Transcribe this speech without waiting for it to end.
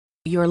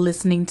You're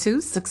listening to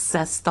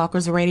Success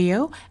Stalkers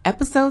Radio,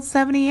 episode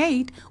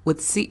 78, with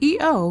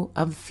CEO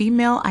of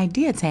Female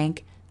Idea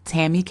Tank,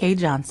 Tammy K.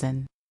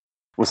 Johnson.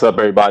 What's up,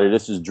 everybody?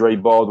 This is Dre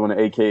Baldwin,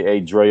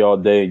 aka Dre All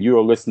Day, and you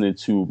are listening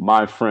to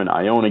my friend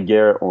Ioana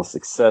Garrett on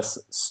Success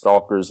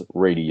Stalkers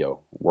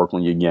Radio. Work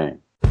on your game.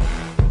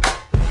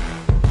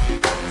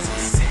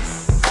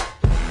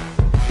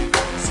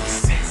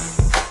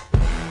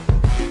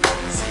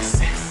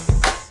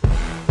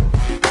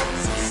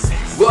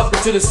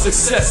 Welcome to the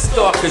Success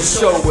Stalkers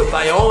Show with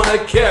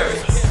Ioana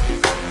Garrett.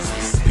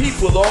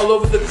 People all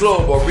over the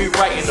globe are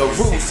rewriting the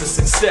rules to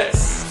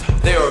success.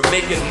 They are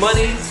making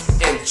money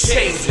and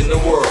changing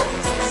the world.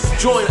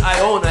 Join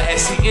Ioana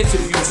as she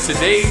interviews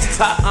today's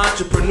top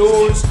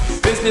entrepreneurs,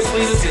 business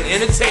leaders, and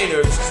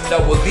entertainers that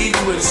will leave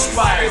you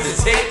inspired to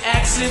take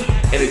action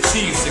and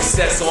achieve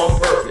success on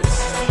purpose.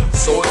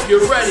 So if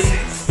you're ready,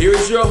 here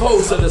is your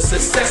host of the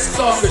Success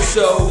Stalkers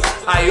Show,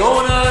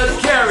 Ioana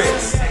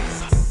Garrett.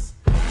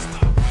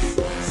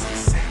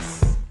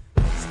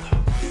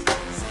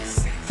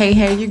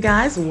 Hey, you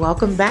guys.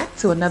 Welcome back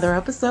to another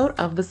episode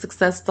of the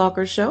Success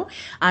Stalker Show.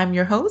 I'm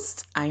your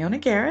host, Ioana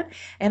Garrett,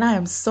 and I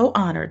am so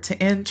honored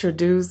to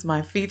introduce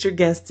my featured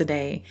guest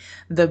today,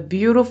 the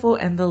beautiful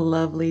and the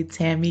lovely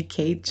Tammy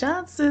K.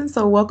 Johnson.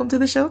 So welcome to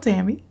the show,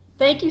 Tammy.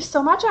 Thank you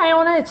so much,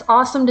 Ioana. It's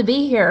awesome to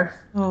be here.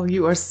 Oh,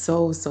 you are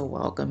so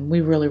welcome. We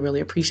really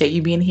appreciate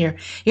you being here.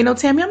 You know,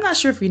 Tammy, I'm not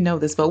sure if you know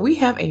this, but we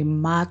have a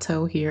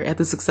motto here at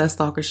the Success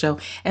Stalker Show,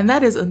 and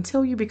that is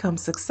until you become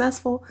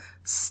successful,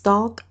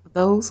 stalk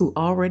those who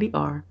already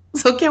are.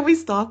 So can we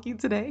stalk you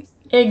today?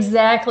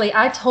 Exactly.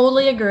 I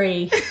totally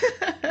agree.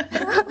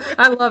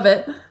 I love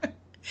it.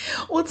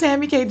 Well,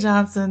 Tammy K.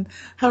 Johnson,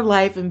 her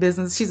life and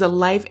business, she's a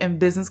life and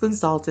business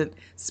consultant,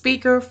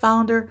 speaker,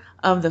 founder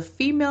of the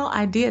Female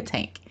Idea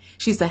Tank.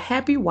 She's a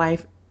happy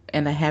wife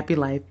and a happy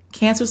life,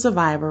 cancer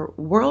survivor,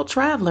 world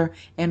traveler,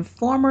 and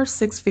former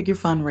six-figure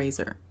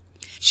fundraiser.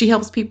 She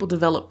helps people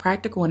develop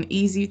practical and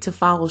easy to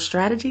follow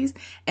strategies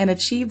and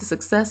achieve the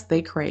success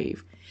they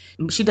crave.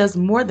 She does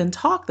more than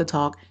talk the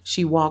talk,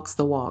 she walks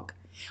the walk.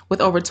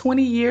 With over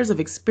 20 years of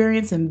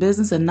experience in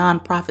business and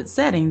nonprofit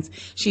settings,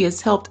 she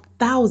has helped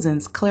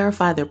thousands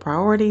clarify their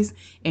priorities,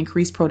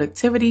 increase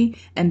productivity,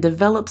 and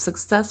develop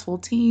successful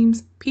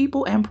teams,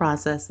 people, and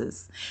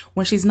processes.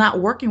 When she's not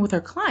working with her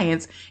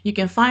clients, you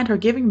can find her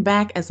giving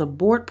back as a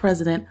board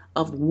president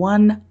of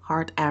One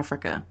Heart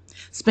Africa,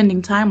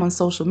 spending time on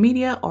social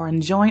media, or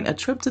enjoying a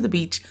trip to the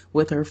beach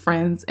with her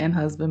friends and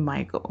husband,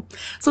 Michael.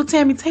 So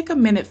Tammy, take a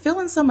minute, fill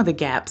in some of the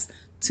gaps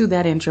to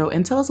that intro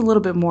and tell us a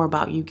little bit more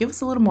about you. Give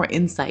us a little more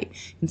insight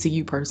into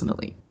you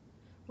personally.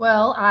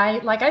 Well,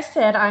 like I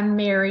said, I'm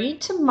married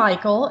to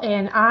Michael,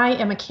 and I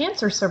am a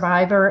cancer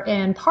survivor.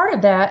 And part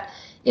of that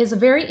is a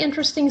very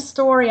interesting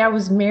story. I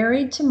was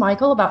married to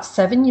Michael about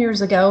 7 years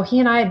ago. He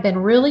and I had been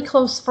really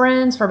close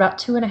friends for about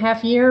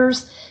 2.5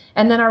 years.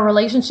 And then our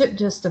relationship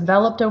just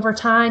developed over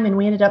time, and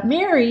we ended up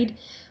married.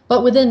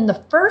 But within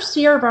the first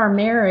year of our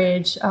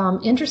marriage,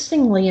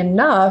 interestingly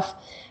enough,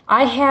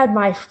 I had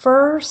my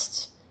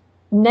first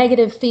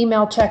negative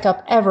female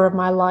checkup ever of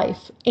my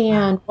life.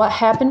 And what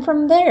happened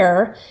from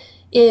there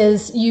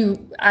is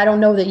I don't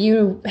know that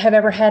you have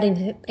ever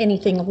had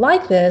anything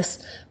like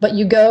this, but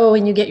you go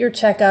and you get your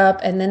checkup,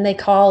 and then they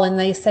call and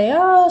they say,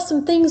 oh,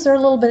 some things are a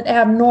little bit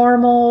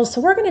abnormal, so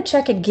we're going to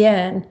check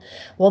again.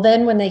 Well,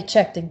 then when they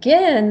checked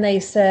again, they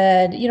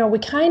said, we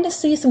kind of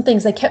see some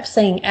things. They kept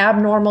saying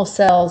abnormal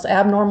cells.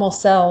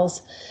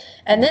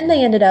 And then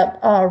they ended up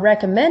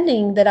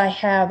recommending that I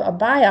have a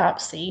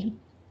biopsy,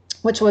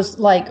 which was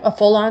like a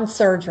full-on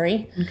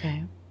surgery.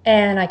 Okay.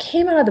 And I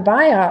came out of the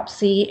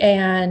biopsy,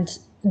 and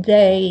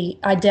they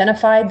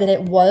identified that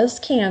it was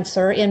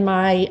cancer in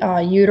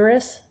my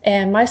uterus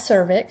and my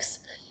cervix.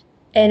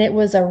 And it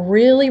was a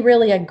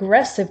really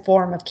aggressive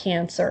form of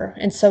cancer.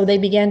 And so they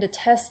began to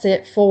test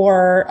it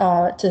for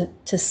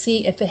to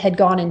see if it had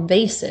gone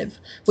invasive,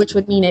 which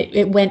would mean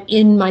it went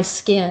in my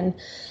skin.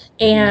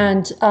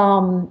 And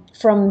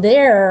from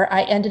there,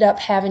 I ended up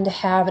having to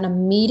have an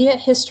immediate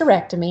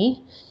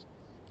hysterectomy.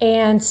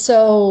 And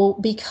so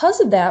because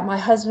of that, my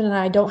husband and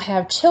I don't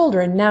have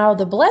children. Now,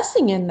 the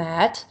blessing in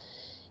that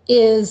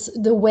is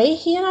the way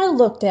he and I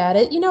looked at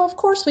it. Of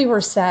course, we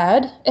were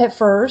sad at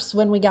first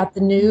when we got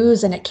the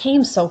news, and it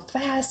came so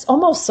fast,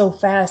 almost so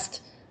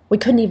fast, we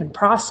couldn't even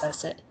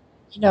process it.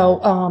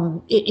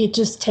 It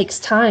just takes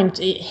time.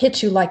 It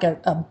hits you like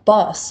a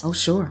bus. Oh,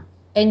 sure.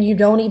 And you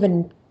don't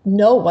even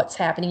know what's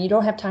happening. You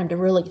don't have time to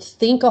really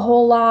think a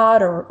whole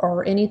lot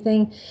or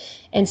anything.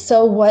 And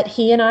so what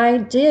he and I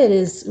did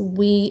is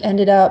we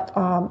ended up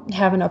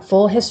having a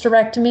full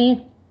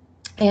hysterectomy,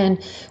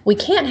 and we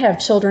can't have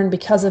children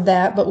because of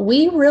that, but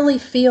we really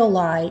feel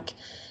like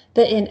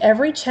that in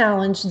every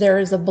challenge there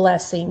is a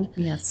blessing.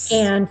 Yes.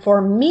 And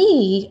for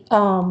me,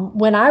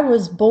 when I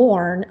was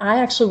born, I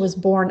actually was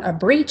born a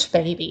breech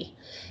baby.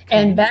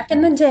 And back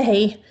in the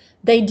day,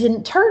 they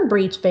didn't turn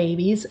breech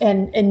babies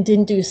and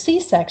didn't do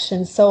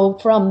C-sections. So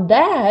from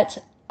that,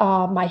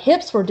 my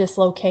hips were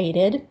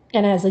dislocated.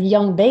 And as a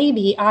young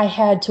baby, I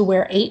had to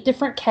wear 8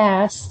 different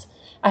casts.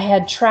 I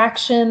had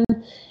traction,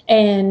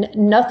 and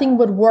nothing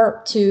would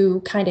work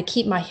to kind of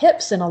keep my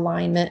hips in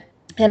alignment.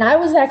 And I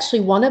was actually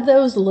one of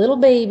those little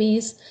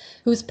babies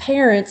whose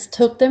parents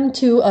took them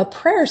to a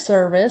prayer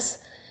service,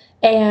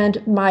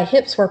 and my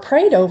hips were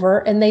prayed over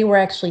and they were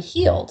actually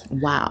healed.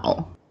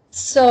 Wow.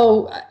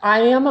 So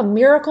I am a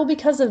miracle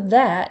because of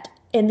that.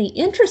 And the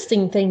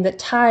interesting thing that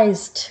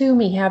ties to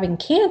me having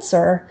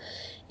cancer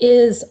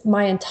is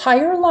my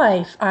entire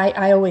life,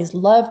 I always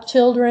loved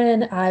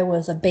children. I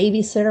was a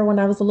babysitter when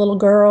I was a little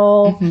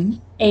girl. Hmm.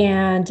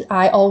 And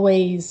I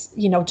always,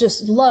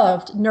 just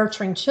loved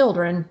nurturing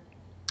children.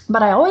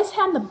 But I always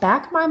had in the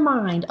back of my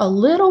mind a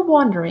little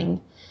wondering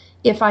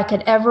if I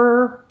could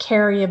ever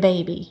carry a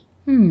baby.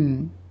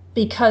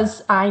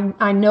 Because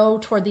I know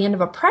toward the end of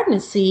a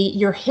pregnancy,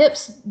 your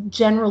hips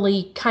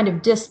generally kind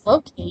of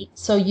dislocate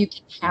so you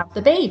can have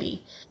the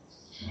baby.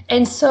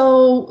 And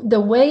so the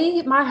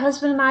way my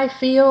husband and I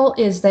feel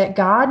is that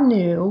God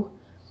knew.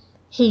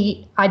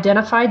 He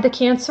identified the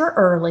cancer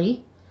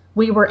early.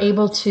 We were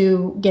able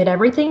to get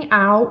everything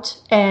out,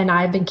 and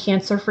I've been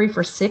cancer free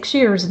for 6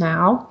 years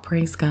now.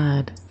 Praise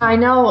God. I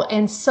know.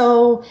 And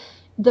so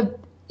the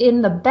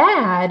in the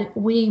bad,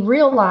 we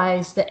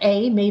realized that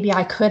maybe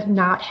I could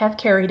not have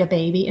carried a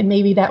baby, and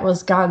maybe that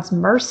was God's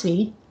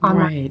mercy on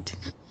my. Right.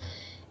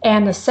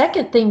 And the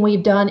second thing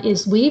we've done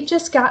is we've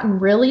just gotten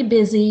really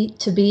busy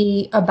to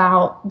be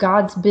about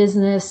God's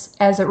business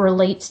as it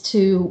relates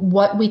to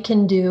what we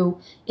can do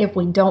if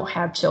we don't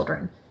have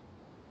children.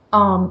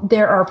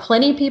 There are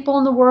plenty of people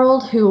in the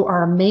world who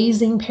are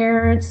amazing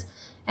parents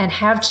and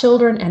have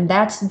children, and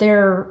that's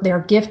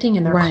their gifting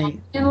and their Right.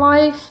 calling in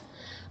life.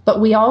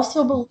 But we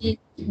also believe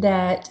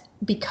that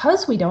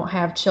because we don't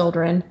have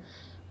children,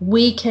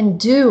 we can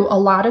do a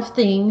lot of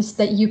things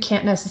that you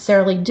can't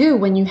necessarily do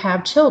when you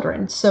have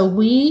children. So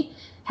we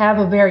have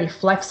a very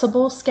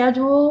flexible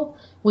schedule.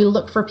 We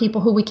look for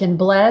people who we can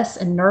bless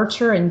and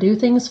nurture and do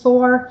things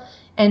for.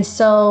 And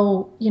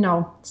so,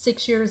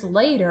 6 years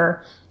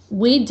later,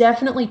 we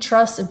definitely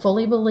trust and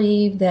fully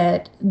believe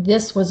that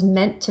this was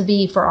meant to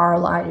be for our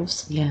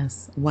lives.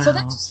 Yes. Wow. So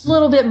that's just a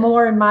little bit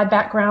more in my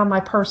background, my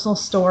personal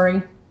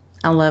story.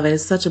 I love it.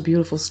 It's such a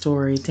beautiful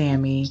story,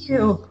 Tammy. Thank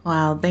you.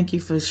 Wow. Thank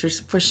you for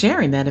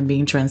sharing that and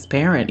being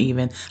transparent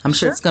even. I'm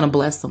sure Sure. it's going to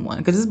bless someone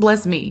because it's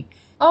blessed me.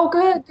 Oh,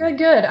 good, good,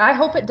 good. I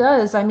hope it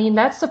does. I mean,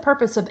 that's the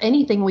purpose of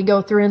anything we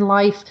go through in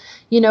life.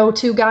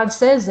 Too, God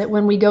says that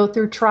when we go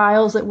through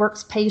trials, it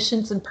works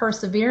patience and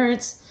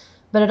perseverance,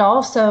 but it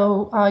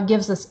also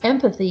gives us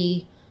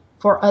empathy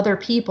for other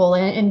people.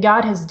 And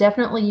God has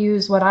definitely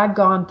used what I've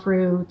gone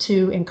through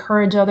to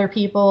encourage other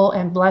people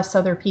and bless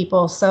other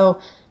people. So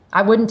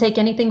I wouldn't take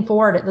anything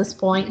for it at this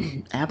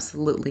point.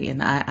 Absolutely.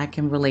 And I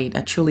can relate. I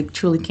truly,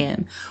 truly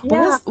can.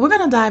 Well, Yeah. we're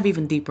going to dive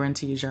even deeper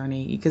into your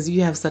journey because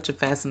you have such a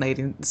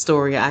fascinating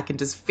story. I can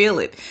just feel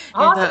it.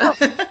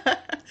 Awesome.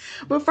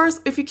 But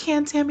first, if you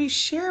can, Tammy,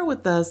 share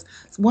with us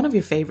one of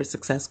your favorite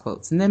success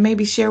quotes and then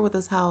maybe share with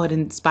us how it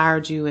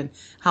inspired you and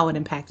how it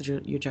impacted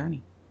your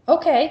journey.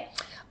 Okay.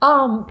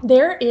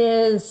 There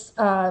is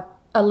a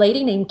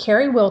lady named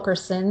Carrie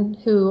Wilkerson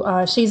who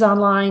she's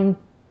online,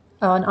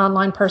 an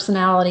online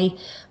personality.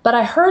 But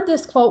I heard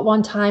this quote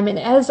one time, and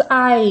as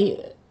I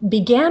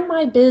began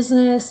my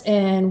business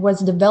and was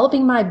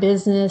developing my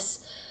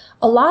business,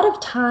 a lot of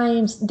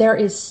times there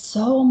is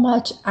so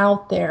much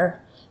out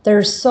there.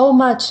 There's so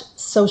much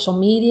social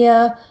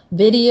media,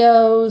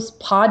 videos,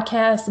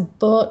 podcasts,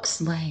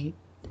 books. Right.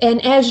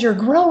 And as you're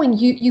growing,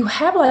 you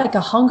have like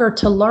a hunger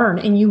to learn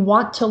and you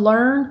want to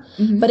learn,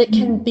 but it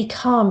can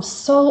become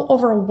so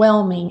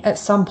overwhelming at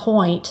some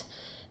point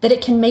that it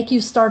can make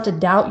you start to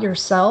doubt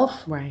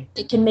yourself. Right.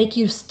 It can make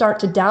you start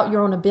to doubt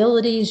your own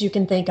abilities. You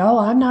can think, oh,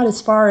 I'm not as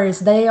far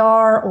as they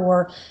are,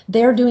 or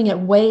they're doing it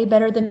way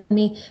better than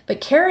me. But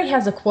Carrie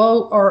has a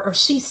quote, or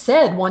she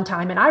said one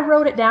time, and I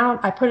wrote it down.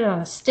 I put it on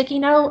a sticky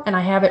note, and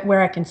I have it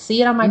where I can see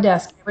it on my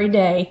desk every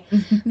day.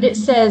 But it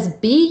says,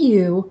 be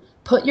you.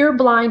 Put your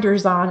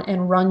blinders on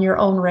and run your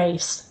own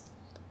race.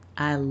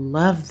 I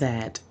love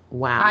that.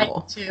 Wow. I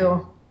do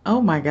too.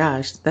 Oh my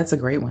gosh, that's a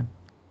great one.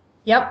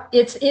 Yep,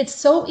 it's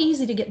so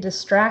easy to get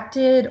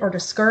distracted or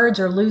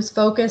discouraged or lose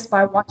focus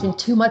by watching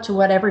too much of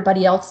what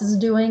everybody else is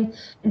doing.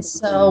 And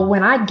so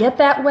when I get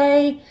that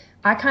way,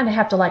 I kind of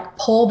have to like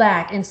pull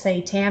back and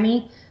say,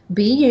 Tammy,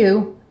 be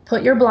you.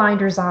 Put your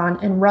blinders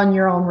on and run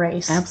your own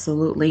race.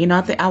 Absolutely.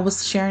 I think I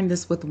was sharing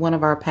this with one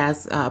of our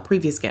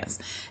previous guests.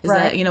 Is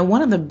Right. that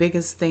one of the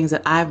biggest things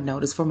that I've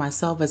noticed for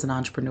myself as an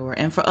entrepreneur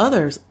and for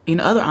others,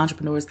 other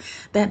entrepreneurs,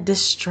 that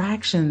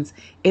distractions.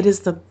 It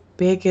is the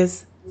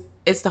biggest.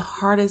 It's the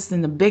hardest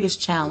and the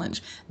biggest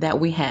challenge that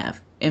we have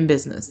in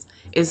business.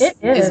 It Is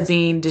is.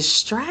 being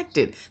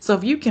distracted. So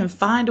if you can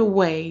find a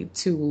way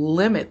to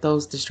limit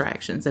those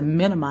distractions and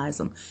minimize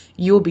them,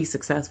 you'll be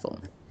successful.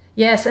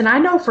 Yes, and I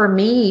know for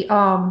me,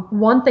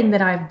 one thing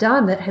that I've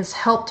done that has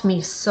helped me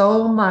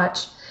so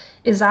much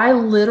is I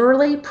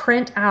literally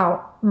print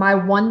out my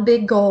one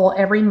big goal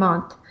every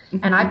month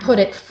and I put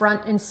it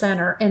front and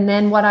center. And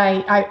then what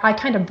I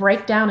kind of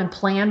break down and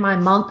plan my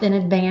month in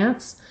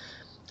advance.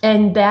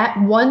 And that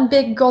one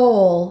big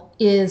goal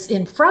is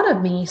in front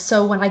of me.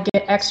 So when I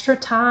get extra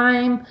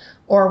time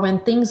or when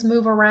things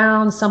move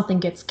around, something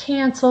gets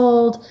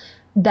canceled,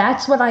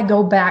 that's what I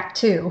go back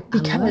to I love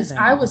because that.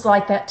 I was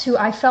like that too.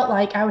 I felt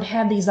like I would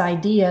have these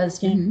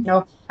ideas, you Hmm.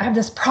 know, I have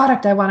this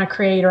product I want to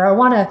create, or I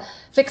want to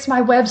fix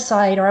my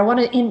website, or I want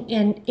to,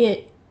 in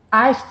it,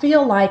 I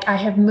feel like I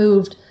have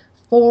moved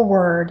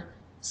forward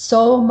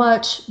so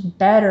much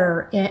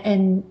better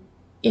and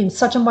in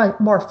such a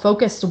more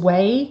focused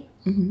way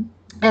Hmm.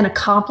 and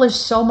accomplish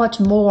so much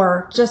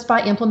more just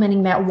by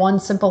implementing that one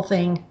simple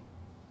thing.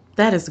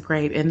 That is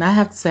great. And I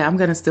have to say, I'm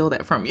going to steal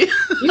that from you.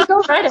 You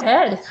go right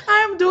ahead.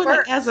 I am doing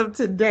that as Works. of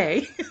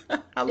today. I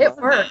It love that.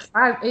 works.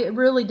 It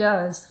really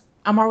does.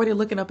 I'm already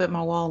looking up at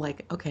my wall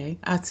like, okay,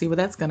 I see where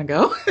that's going to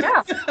go.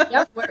 Yeah.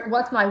 Yep.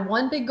 What's my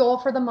one big goal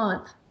for the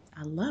month?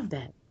 I love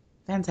that.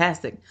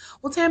 Fantastic.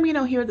 Well, Tam,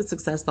 here at the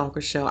Success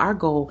Stalker Show, our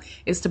goal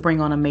is to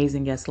bring on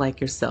amazing guests like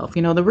yourself.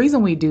 The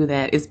reason we do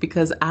that is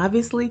because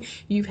obviously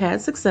you've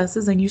had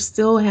successes and you're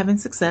still having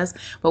success,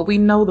 but we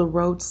know the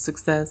road to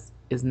success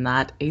is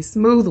not a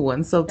smooth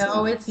one. So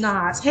No, it's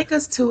not. take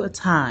us to a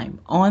time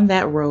on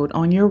that road,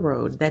 on your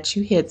road, that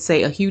you hit,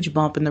 say, a huge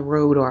bump in the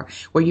road or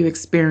where you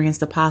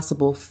experienced a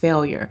possible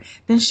failure.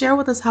 Then share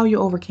with us how you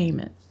overcame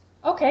it.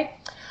 Okay.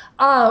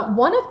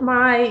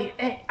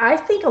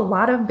 I think a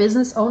lot of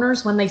business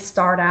owners, when they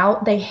start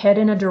out, they head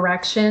in a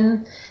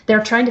direction.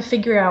 They're trying to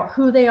figure out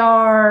who they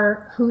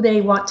are, who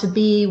they want to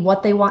be,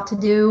 what they want to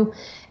do,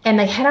 and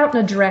they head out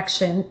in a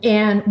direction.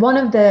 And one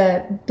of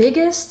the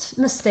biggest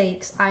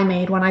mistakes I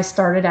made when I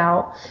started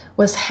out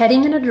was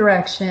heading in a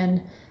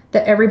direction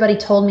that everybody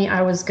told me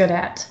I was good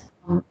at,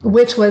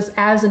 which was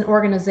as an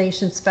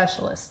organization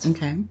specialist.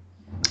 Okay.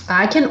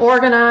 I can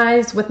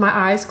organize with my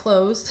eyes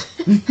closed.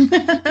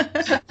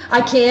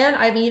 I can.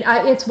 I mean,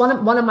 it's one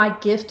of my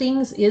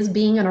giftings is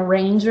being an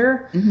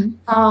arranger.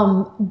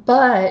 Hmm.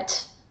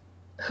 But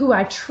who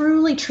I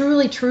truly,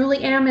 truly,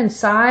 truly am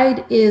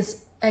inside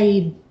is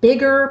a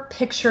bigger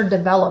picture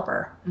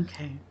developer.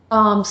 Okay.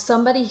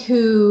 Somebody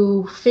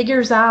who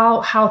figures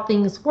out how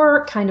things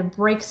work, kind of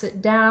breaks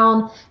it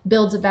down,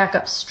 builds it back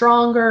up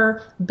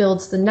stronger,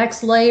 builds the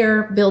next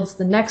layer, builds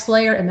the next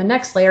layer, and the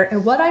next layer.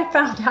 And what I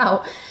found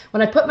out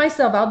when I put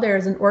myself out there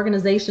as an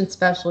organization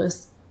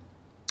specialist,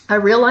 I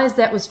realized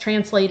that was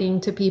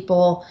translating to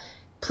people,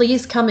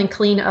 please come and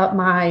clean up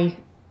my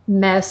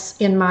mess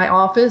in my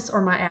office or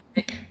my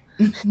attic.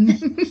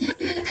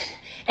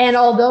 And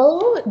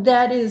although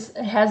that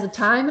has a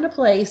time and a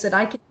place that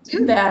I can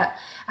do that,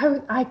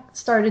 I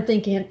started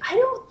thinking, I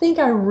don't think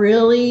I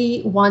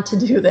really want to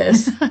do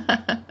this.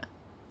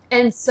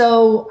 And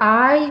so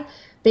I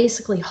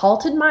basically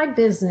halted my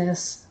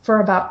business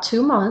for about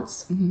 2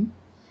 months. Hmm.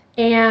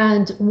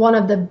 And one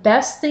of the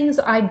best things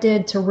I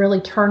did to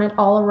really turn it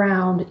all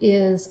around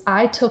is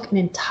I took an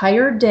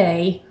entire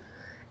day,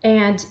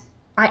 and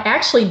I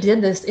actually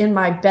did this in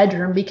my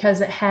bedroom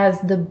because it has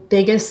the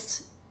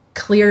biggest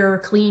clear,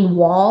 clean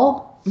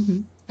wall.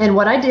 Hmm. And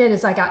what I did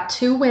is I got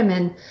two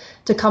women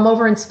to come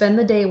over and spend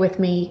the day with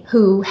me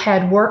who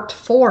had worked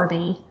for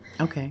me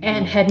Okay.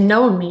 and had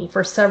known me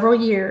for several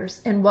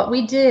years. And what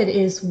we did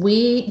is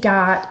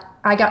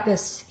I got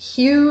this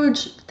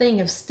huge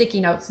thing of sticky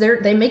notes.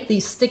 They make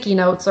these sticky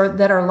notes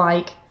that are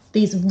like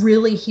these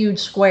really huge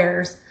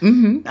squares.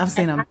 Hmm. I've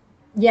seen them.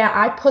 Yeah,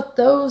 I put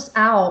those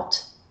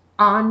out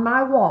on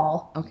my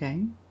wall.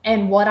 Okay.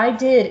 And what I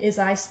did is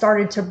I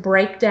started to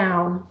break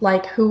down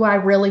like who I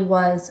really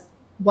was,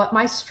 what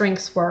my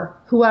strengths were,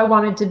 who I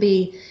wanted to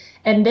be.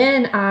 And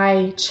then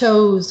I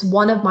chose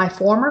one of my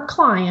former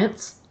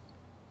clients,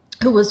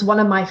 who was one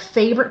of my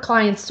favorite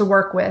clients to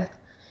work with,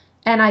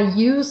 and I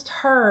used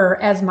her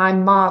as my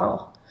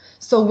model.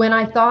 So when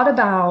I thought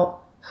about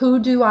who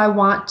do I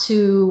want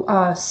to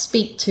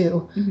speak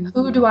to, Hmm.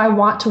 who do I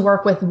want to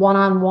work with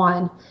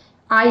one-on-one,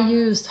 I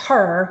used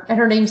her, and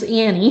her name's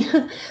Annie,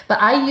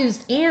 but I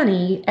used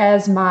Annie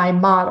as my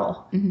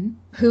model. Hmm.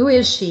 Who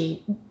is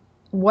she?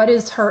 What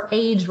is her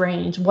age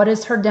range? What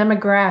is her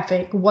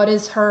demographic? What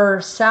is her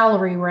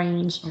salary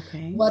range?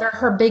 Okay. What are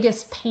her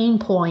biggest pain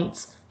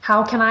points?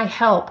 How can I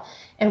help?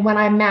 And when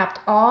I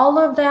mapped all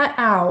of that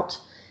out,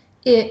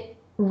 it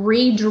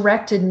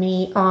redirected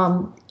me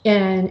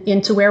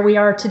into where we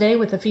are today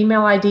with the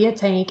Female Idea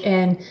Tank.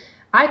 And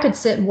I could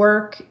sit and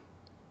work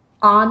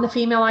on the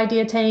Female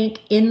Idea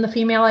Tank, in the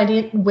Female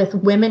Idea, with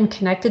women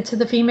connected to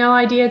the Female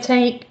Idea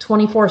Tank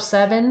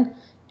 24/7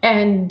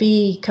 and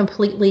be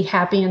completely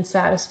happy and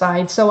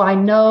satisfied. So I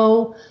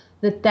know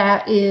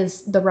that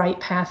is the right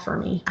path for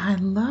me. I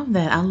love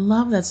that. I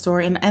love that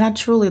story. And I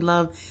truly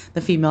love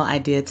the Female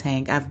Idea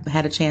Tank. I've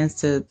had a chance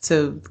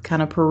to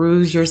kind of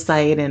peruse your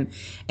site and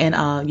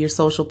your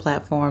social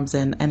platforms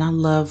and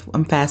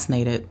I'm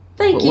fascinated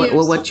Thank with you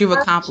so what you've much.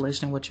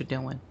 accomplished and what you're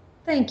doing.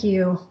 Thank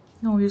you.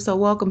 No, you're so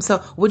welcome. So,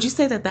 would you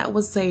say that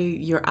was, say,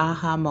 your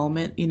aha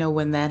moment,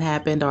 when that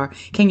happened? Or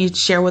can you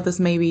share with us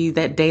maybe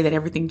that day that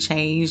everything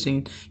changed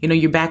and,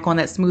 you're back on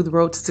that smooth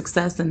road to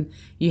success and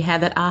you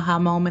had that aha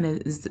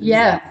moment?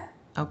 Yeah.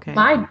 Okay.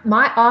 My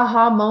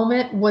aha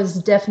moment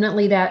was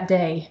definitely that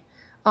day.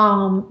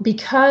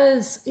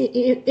 Because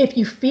if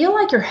you feel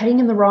like you're heading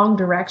in the wrong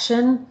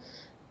direction,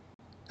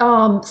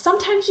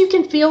 sometimes you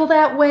can feel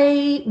that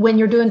way when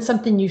you're doing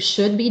something you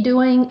should be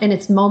doing and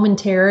it's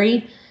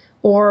momentary,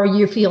 or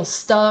you feel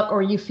stuck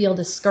or you feel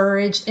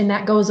discouraged and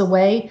that goes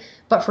away.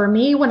 But for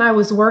me, when I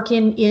was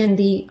working in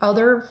the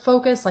other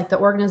focus, like the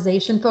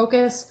organization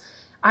focus,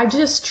 I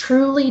just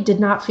truly did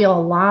not feel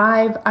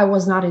alive. I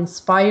was not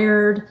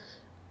inspired.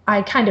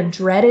 I kind of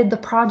dreaded the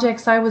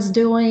projects I was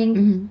doing.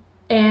 Mm-hmm.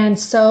 And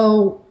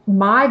so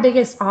my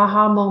biggest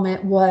aha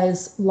moment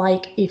was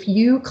like, if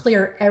you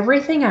clear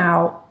everything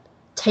out,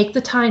 take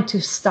the time to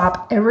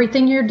stop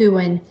everything you're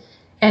doing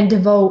and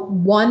devote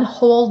one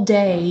whole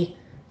day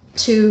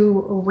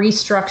to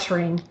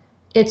restructuring,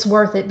 it's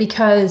worth it,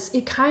 because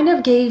it kind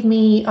of gave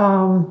me,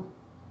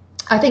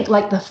 I think,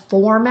 like the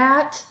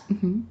format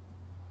Mm-hmm.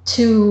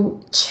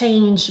 to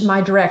change my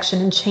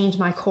direction and change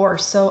my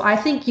course. So I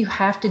think you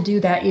have to do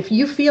that. If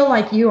you feel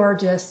like you are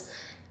just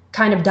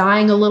kind of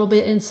dying a little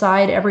bit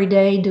inside every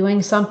day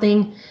doing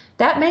something,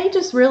 that may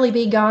just really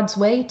be God's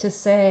way to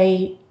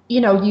say,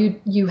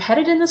 you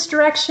headed in this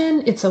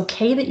direction. It's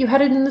okay that you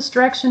headed in this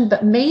direction,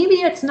 but maybe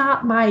it's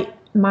not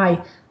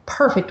my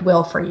perfect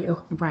will for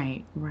you.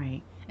 Right,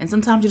 right. And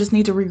sometimes you just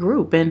need to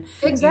regroup. And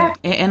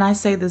Exactly. and I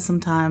say this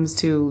sometimes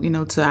to,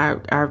 to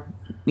our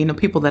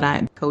people that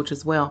I coach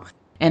as well.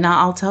 And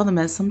I'll tell them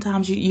that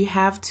sometimes you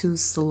have to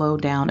slow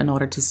down in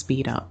order to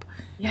speed up.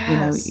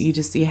 Yes.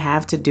 You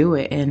have to do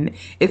it, and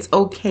it's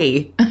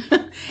okay.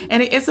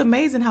 And it's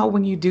amazing how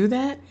when you do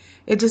that,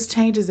 it just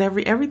changes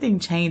everything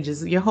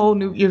changes. Your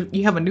whole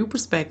you have a new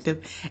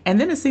perspective, and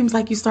then it seems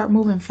like you start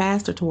moving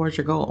faster towards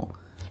your goal.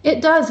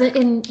 It does.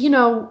 And,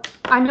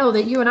 I know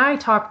that you and I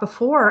talked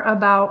before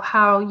about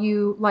how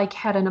you like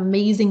had an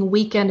amazing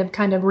weekend of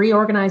kind of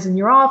reorganizing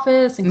your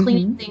office and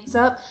cleaning Mm-hmm. things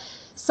up.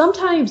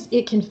 Sometimes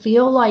it can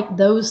feel like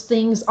those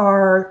things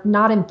are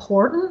not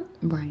important,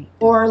 Right.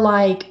 or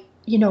like,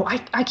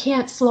 I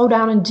can't slow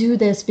down and do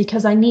this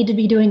because I need to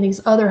be doing these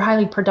other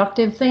highly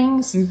productive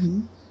things.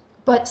 Mm-hmm.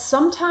 But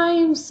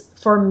sometimes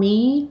for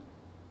me,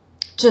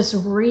 just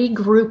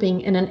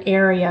regrouping in an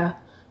area,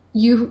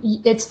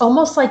 it's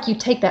almost like you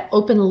take that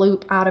open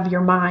loop out of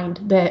your mind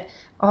that,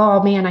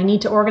 oh man, I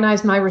need to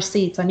organize my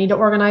receipts, I need to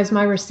organize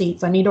my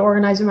receipts, I need to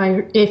organize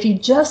my, if you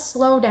just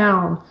slow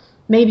down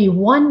maybe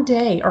one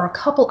day or a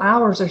couple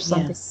hours or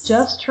something Yes.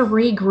 just to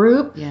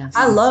regroup. I Yes.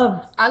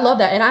 love I love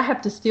that. And I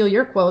have to steal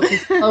your quote, to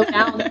slow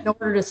down in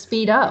order to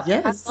speed up. I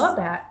love Yes.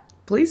 that.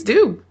 Please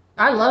do.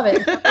 I love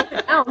it. Write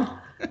it down.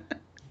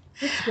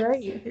 It's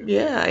great.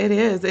 Yeah, it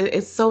is.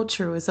 It's so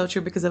true. It's so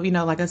true because of,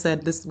 like I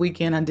said, this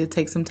weekend I did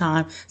take some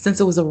time since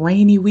it was a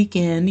rainy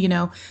weekend,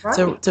 to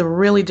Right.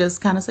 really just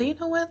kind of say, you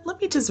know what,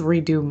 let me just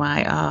redo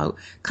my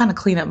kind of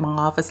clean up my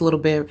office a little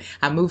bit.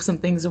 I moved some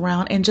things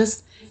around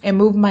and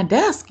move my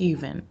desk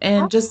even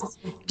and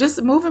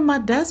just moving my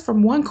desk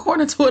from one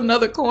corner to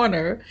another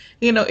corner,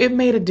 it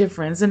made a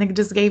difference and it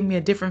just gave me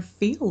a different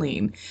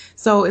feeling.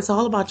 So it's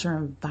all about your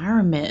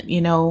environment,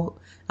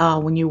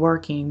 when you're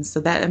working. So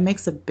that it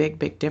makes a big,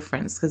 big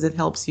difference because it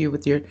helps you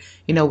with your,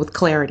 with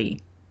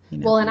clarity,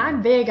 Well, and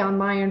I'm big on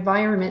my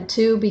environment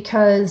too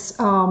because,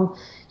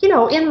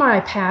 in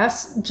my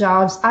past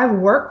jobs, I've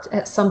worked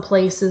at some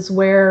places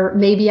where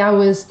maybe I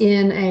was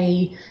in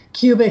a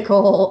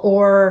cubicle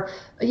or,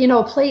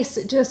 a place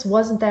that just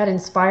wasn't that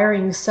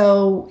inspiring.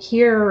 So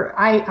here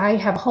I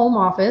have home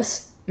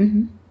office,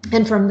 Hmm.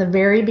 and from the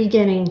very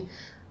beginning,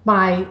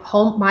 my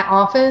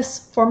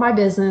office for my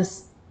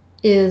business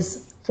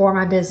is for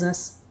my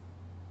business.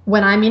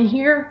 When I'm in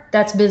here,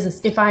 that's business.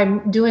 If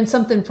I'm doing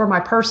something for my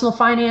personal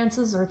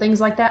finances or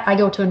things like that, I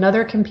go to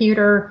another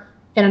computer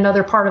in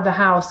another part of the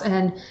house.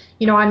 And,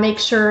 I make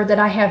sure that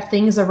I have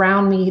things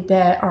around me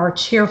that are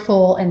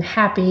cheerful and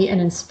happy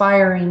and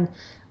inspiring.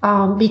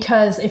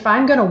 Because if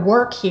I'm going to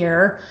work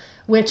here,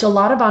 which a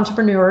lot of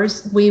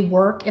entrepreneurs, we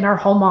work in our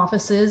home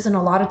offices and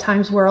a lot of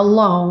times we're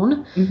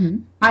alone. Hmm.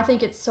 I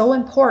think it's so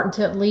important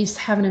to at least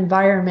have an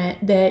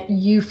environment that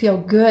you feel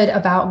good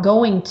about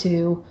going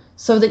to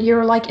so that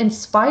you're like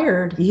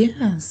inspired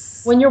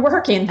Yes, when you're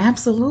working.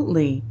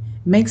 absolutely.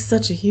 Makes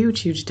such a huge,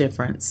 huge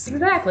difference.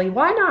 Exactly.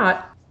 Why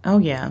not? Oh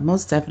yeah,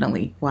 most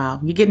definitely. Wow,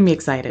 you're getting me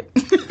excited.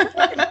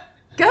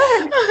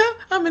 Good.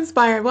 I'm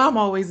inspired. Well, I'm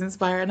always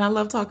inspired, and I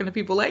love talking to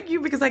people like you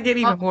because I get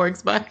Uh, even more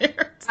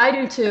inspired. I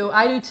do too.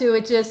 I do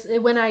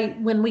too.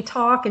 When we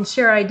talk and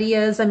share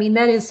ideas, I mean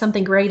that is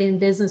something great in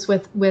business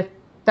with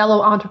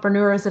fellow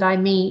entrepreneurs that I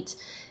meet.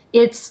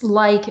 It's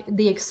like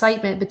the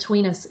excitement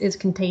between us is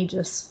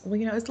contagious. Well,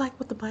 it's like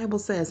what the Bible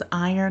says,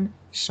 iron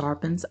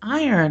sharpens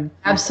iron. It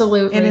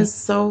Absolutely. is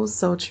so,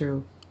 so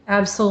true.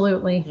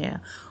 Absolutely. Yeah.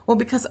 Well,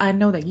 because I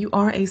know that you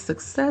are a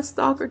success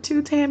stalker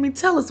too, Tammy.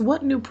 Tell us,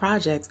 what new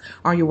projects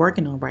are you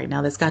working on right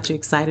now that's got you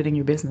excited in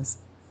your business?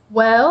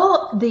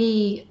 Well,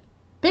 the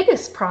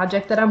biggest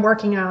project that I'm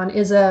working on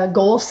is a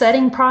goal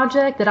setting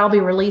project that I'll be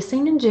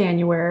releasing in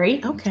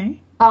January. Okay.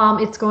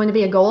 It's going to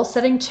be a goal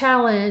setting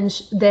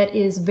challenge that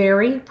is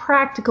very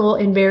practical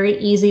and very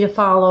easy to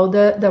follow.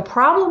 The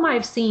problem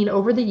I've seen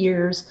over the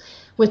years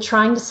with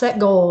trying to set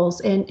goals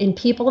and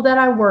people that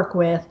I work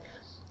with,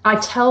 I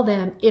tell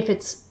them if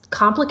it's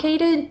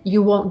complicated,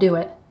 you won't do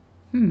it.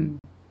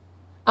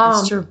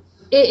 That's true.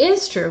 It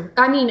is true.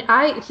 I mean,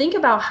 I think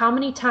about how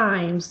many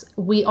times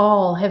we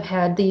all have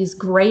had these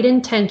great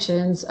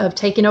intentions of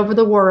taking over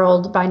the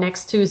world by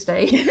next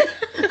Tuesday.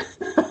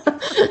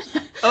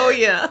 Oh,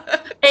 yeah.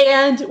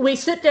 And we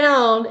sit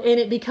down and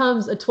it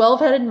becomes a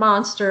 12-headed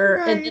monster.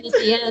 Right. And then at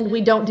the end,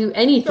 we don't do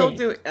anything. Don't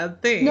do a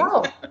thing.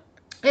 No.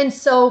 And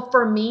so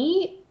for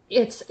me,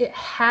 it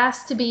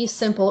has to be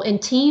simple. In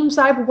teams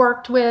I've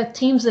worked with,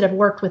 teams that have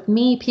worked with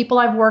me, people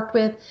I've worked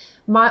with,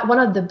 one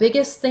of the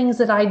biggest things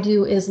that I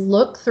do is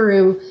look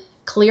through,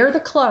 clear the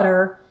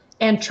clutter,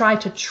 and try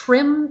to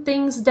trim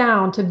things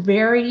down to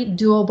very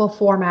doable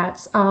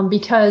formats.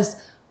 Because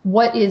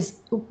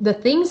the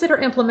things that are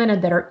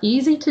implemented that are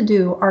easy to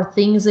do are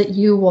things that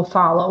you will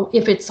follow.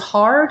 If it's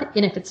hard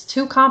and if it's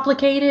too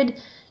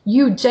complicated,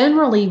 you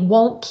generally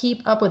won't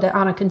keep up with it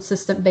on a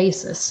consistent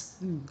basis.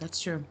 That's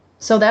true.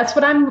 So that's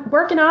what I'm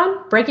working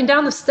on, breaking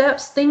down the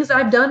steps, things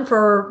I've done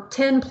for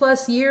 10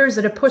 plus years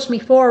that have pushed me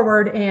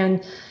forward,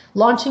 and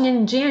launching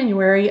in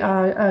January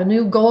a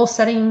new goal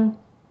setting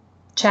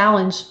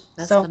challenge.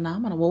 That's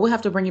phenomenal. Well, we'll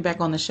have to bring you back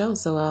on the show.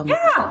 So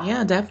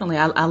yeah, definitely.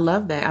 I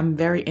love that. I'm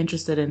very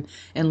interested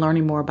in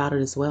learning more about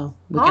it as well.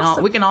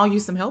 We can all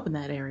use some help in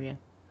that area.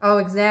 Oh,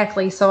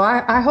 exactly. So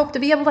I hope to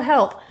be able to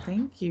help.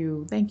 Thank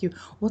you. Thank you.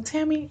 Well,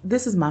 Tammy,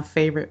 this is my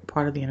favorite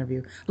part of the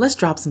interview. Let's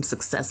drop some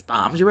success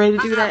bombs. You ready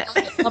to do that?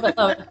 Love it.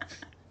 Love it.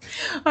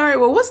 All right.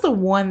 Well, what's the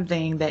one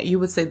thing that you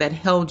would say that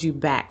held you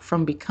back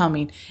from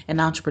becoming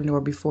an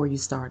entrepreneur before you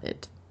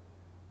started?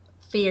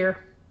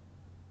 Fear.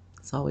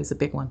 It's always a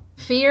big one.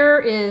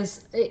 Fear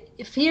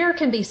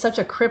can be such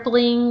a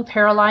crippling,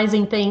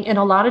 paralyzing thing. And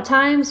a lot of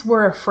times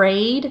we're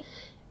afraid.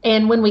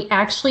 And when we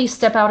actually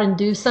step out and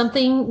do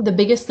something, the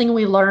biggest thing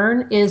we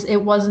learn is it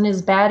wasn't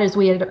as bad as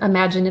we had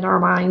imagined in our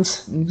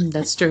minds.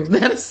 That's true.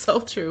 That is so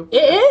true.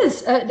 It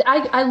is.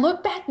 I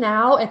look back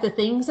now at the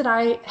things that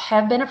I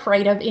have been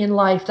afraid of in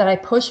life that I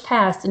pushed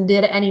past and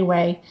did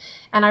anyway.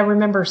 And I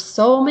remember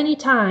so many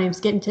times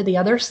getting to the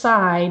other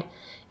side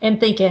and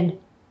thinking,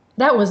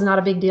 that was not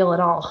a big deal at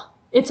all.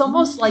 It's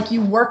almost like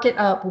you work it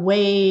up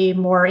way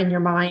more in your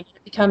mind.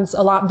 It becomes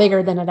a lot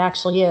bigger than it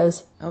actually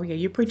is. Oh, yeah.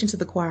 You're preaching to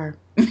the choir.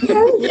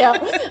 Yeah.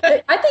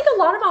 I think a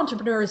lot of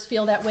entrepreneurs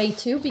feel that way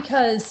too,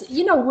 because,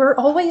 we're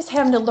always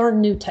having to learn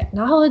new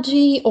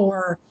technology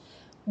or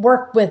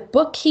work with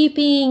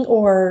bookkeeping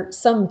or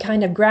some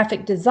kind of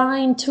graphic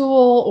design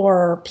tool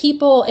or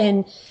people.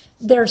 And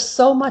there's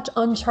so much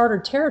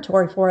uncharted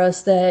territory for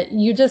us that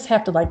you just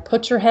have to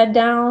put your head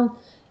down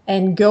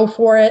and go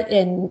for it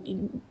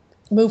and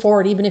move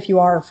forward, even if you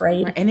are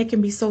afraid. Right. And it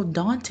can be so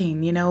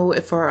daunting,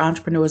 for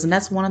entrepreneurs. And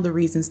that's one of the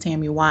reasons,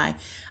 Tammy, why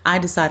I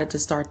decided to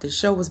start this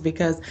show was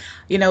because,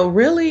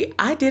 really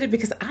I did it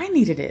because I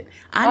needed it.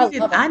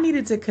 I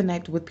needed to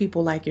connect with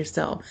people like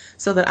yourself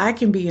so that I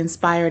can be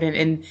inspired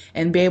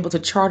and be able to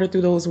charter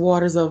through those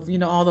waters of,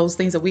 all those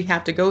things that we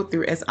have to go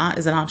through as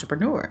an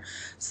entrepreneur.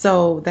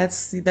 So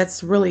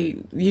that's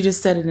really, you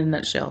just said it in a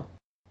nutshell.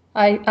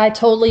 I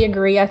totally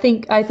agree. I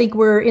think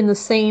we're in the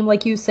same,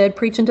 like you said,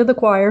 preaching to the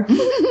choir.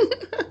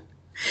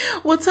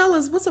 Well, tell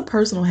us, what's a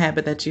personal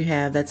habit that you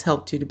have that's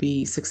helped you to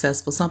be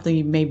successful?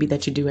 Something maybe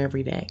that you do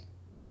every day?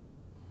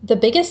 The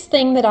biggest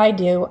thing that I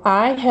do,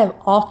 I have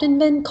often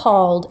been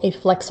called a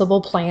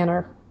flexible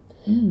planner.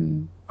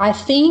 I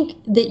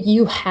think that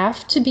you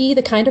have to be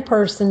the kind of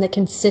person that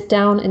can sit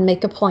down and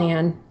make a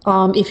plan.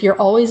 If you're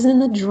always in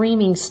the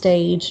dreaming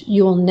stage,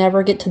 you will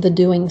never get to the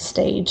doing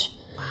stage.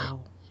 Wow.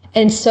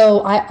 And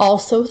so I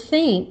also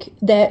think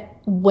that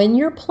when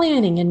you're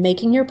planning and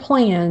making your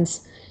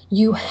plans,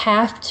 you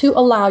have to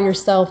allow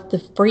yourself the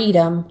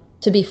freedom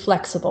to be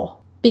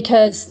flexible,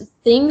 because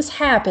things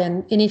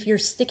happen. And if you're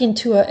sticking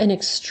to an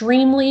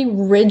extremely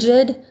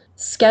rigid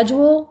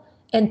schedule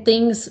and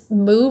things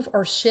move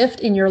or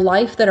shift in your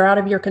life that are out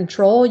of your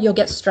control, you'll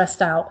get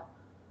stressed out.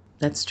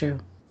 That's true.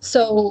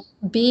 So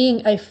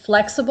being a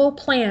flexible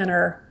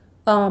planner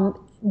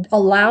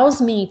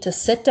allows me to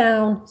sit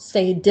down,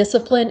 stay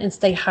disciplined, and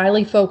stay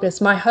highly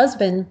focused. My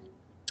husband,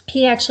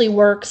 he actually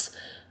works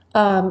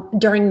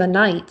during the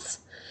nights.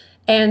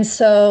 And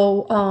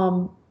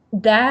so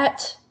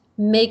that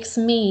makes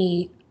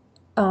me,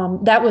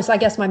 that was, I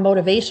guess, my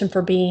motivation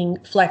for being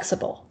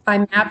flexible. I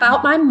map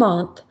out my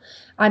month.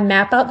 I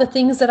map out the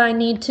things that I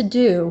need to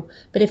do.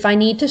 But if I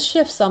need to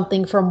shift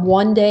something from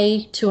one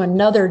day to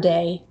another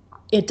day,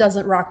 it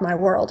doesn't rock my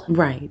world.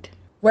 Right.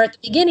 Where at the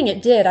beginning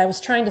it did. I was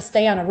trying to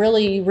stay on a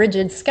really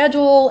rigid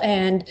schedule.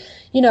 And,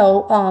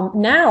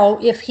 now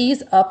if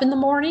he's up in the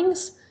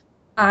mornings,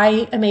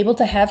 I am able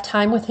to have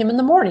time with him in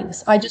the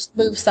mornings. I just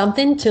move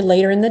something to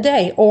later in the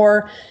day.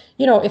 Or,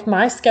 if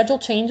my schedule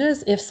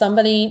changes, if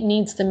somebody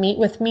needs to meet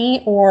with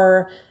me,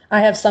 or I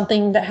have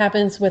something that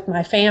happens with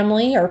my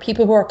family or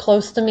people who are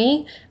close to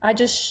me, I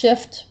just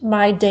shift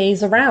my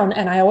days around.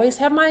 And I always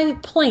have my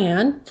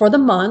plan for the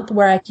month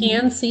where I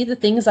can see the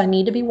things I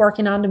need to be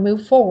working on to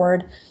move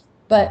forward.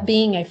 But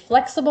being a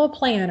flexible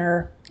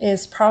planner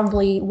is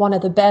probably one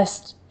of the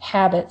best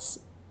habits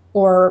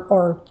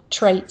or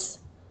traits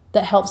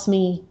that helps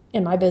me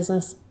in my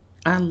business.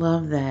 I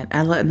love that.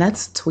 And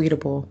that's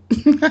tweetable.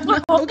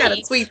 Oh, We gotta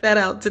thanks. tweet that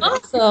out today.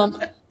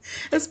 Awesome.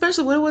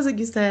 Especially, what was it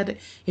you said?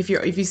 If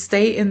you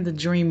stay in the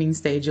dreaming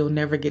stage, you'll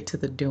never get to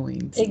the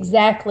doings.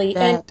 Exactly.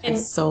 That is And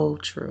so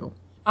true.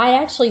 I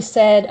actually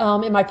said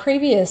in my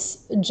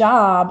previous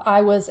job,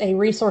 I was a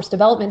resource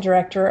development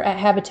director at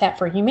Habitat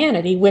for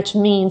Humanity, which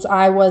means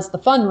I was the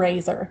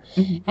fundraiser.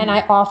 Mhm. And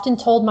I often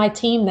told my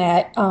team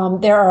that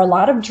there are a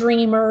lot of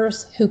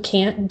dreamers who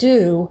can't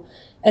do,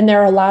 and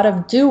there are a lot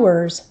of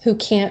doers who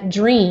can't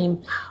dream.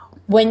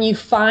 When you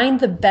find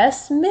the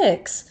best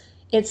mix,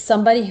 it's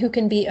somebody who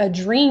can be a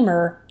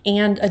dreamer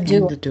and a And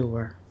doer. the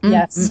doer.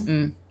 Yes.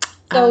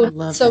 I So,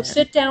 love so that.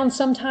 sit down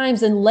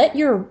sometimes and let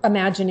your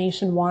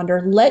imagination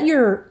wander. Let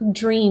your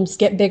dreams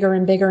get bigger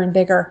and bigger and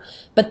bigger.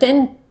 But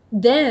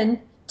then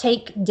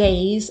take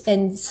days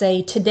and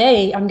say,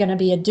 today I'm going to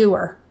be a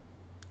doer.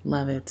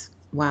 Love it.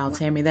 Wow,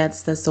 Tammy,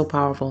 that's so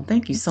powerful.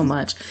 Thank you so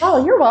much.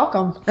 Oh, you're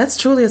welcome. That's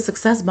truly a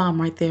success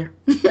bomb right there.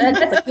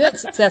 That's a good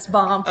success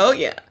bomb. Oh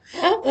yeah.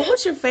 Well,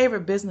 what's your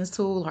favorite business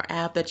tool or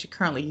app that you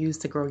currently use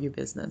to grow your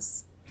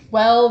business?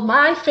 Well,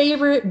 my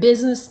favorite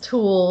business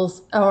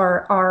tools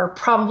are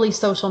probably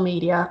social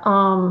media.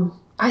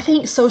 I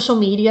think social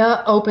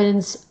media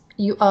opens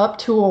you up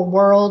to a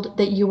world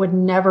that you would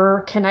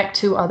never connect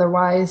to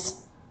otherwise.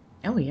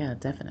 Oh yeah,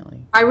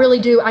 definitely. I really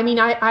do. I mean,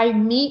 I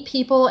meet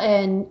people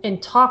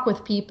and talk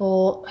with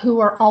people who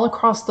are all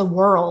across the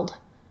world.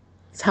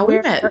 It's how we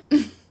Where met.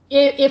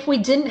 if we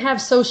didn't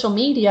have social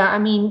media, I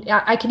mean,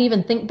 I can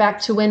even think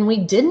back to when we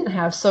didn't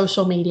have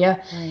social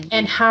media Right.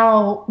 and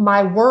how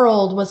my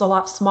world was a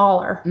lot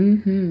smaller.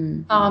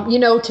 Mm-hmm.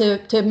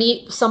 To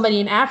meet somebody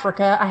in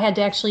Africa, I had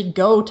to actually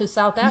go to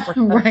South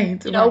Africa,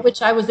 Right. Right.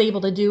 which I was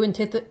able to do in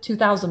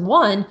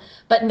 2001.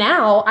 But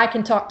now I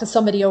can talk to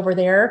somebody over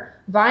there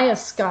via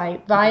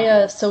Skype,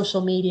 via social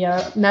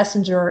media,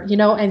 Messenger,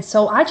 and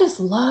so I just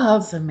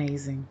love It's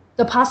amazing.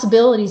 the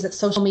possibilities that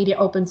social media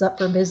opens up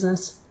for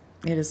business.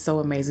 It is so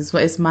amazing.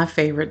 It's my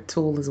favorite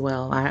tool as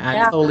well. I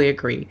Yeah. totally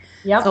agree.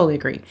 Yep. Totally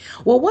agree.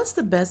 Well, what's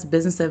the best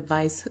business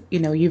advice,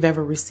 you've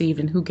ever received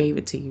and who gave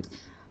it to you?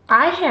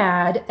 I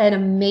had an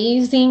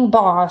amazing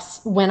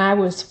boss when I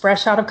was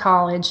fresh out of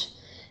college.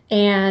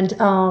 And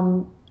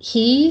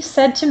he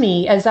said to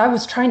me, as I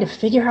was trying to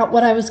figure out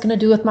what I was going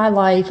to do with my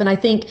life, and I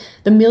think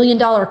the $1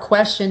 million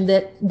question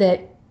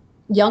that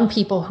young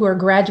people who are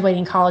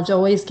graduating college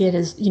always get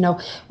is,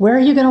 where are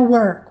you going to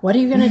work? What are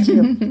you going to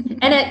do?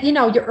 And at,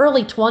 your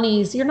early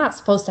 20s, you're not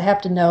supposed to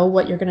have to know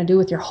what you're going to do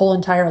with your whole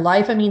entire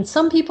life. I mean,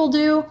 some people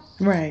do.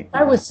 Right.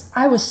 I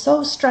was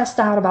so stressed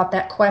out about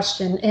that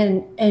question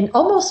and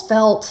almost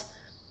felt,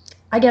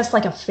 I guess,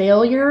 like a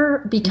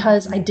failure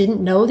because I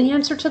didn't know the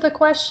answer to the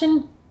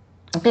question.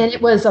 Okay. And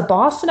it was a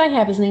boss that I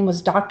have. His name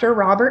was Dr.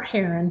 Robert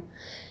Heron.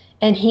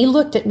 And he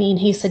looked at me and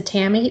he said,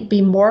 Tammy,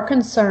 be more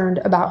concerned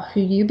about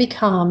who you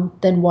become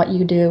than what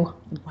you do.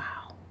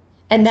 Wow.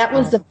 And that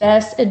was the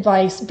best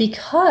advice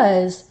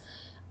because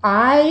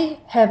I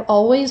have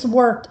always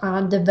worked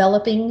on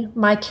developing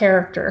my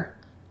character,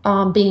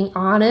 being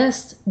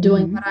honest,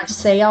 doing what I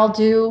say I'll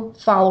do,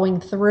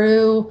 following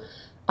through,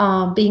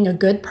 being a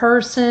good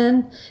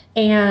person.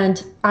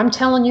 And I'm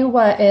telling you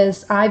what,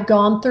 as I've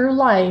gone through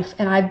life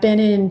and I've been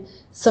in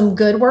some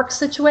good work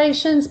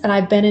situations and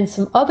I've been in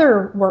some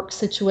other work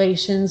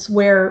situations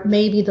where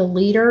maybe the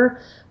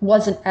leader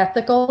wasn't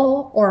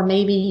ethical or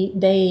maybe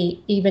they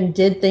even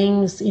did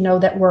things,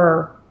 that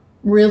were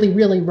really,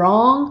 really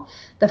wrong.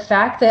 The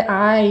fact that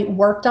I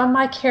worked on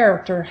my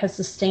character has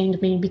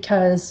sustained me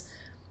because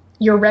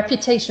your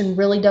reputation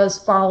really does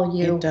follow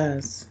you. It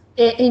does.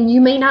 And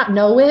you may not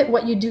know it,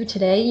 what you do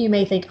today. You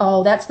may think,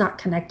 oh, that's not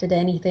connected to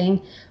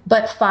anything.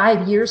 But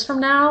 5 years from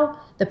now,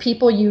 the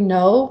people you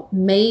know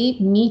may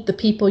meet the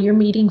people you're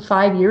meeting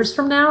 5 years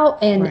from now.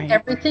 And Right.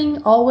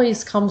 Everything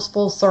always comes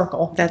full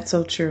circle. That's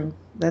so true.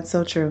 That's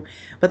so true.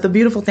 But the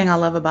beautiful thing I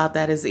love about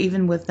that is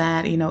even with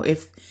that,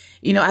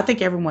 I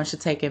think everyone should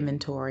take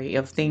inventory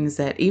of things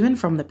that even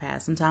from the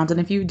past sometimes. And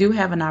if you do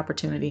have an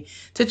opportunity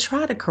to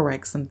try to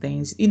correct some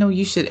things,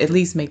 you should at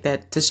least make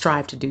that to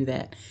strive to do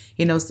that,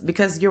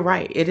 because you're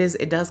right.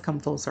 It does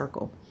come full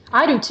circle.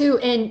 I do too.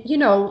 And,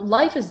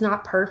 life is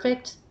not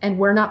perfect and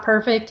we're not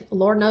perfect.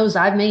 Lord knows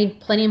I've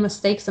made plenty of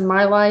mistakes in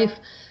my life.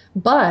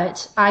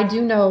 But I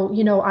do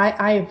know,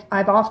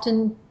 I've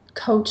often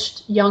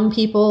coached young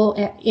people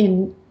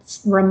in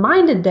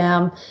reminded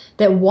them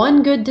that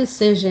one good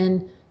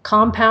decision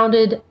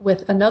compounded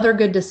with another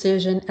good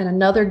decision and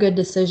another good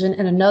decision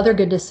and another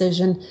good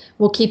decision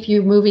will keep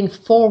you moving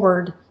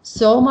forward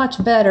so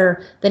much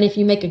better than if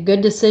you make a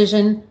good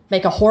decision,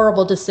 make a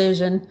horrible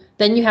decision,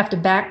 then you have to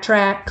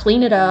backtrack,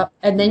 clean it up,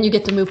 and then you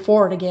get to move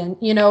forward again.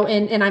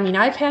 And I mean,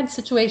 I've had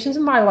situations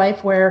in my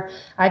life where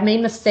I've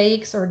made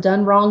mistakes or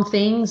done wrong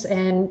things,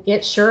 and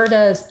it sure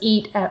does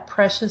eat at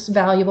precious,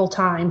 valuable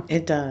time.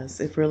 It does.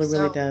 It really,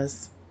 really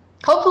does.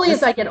 Hopefully,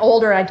 as I get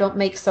older, I don't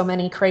make so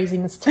many crazy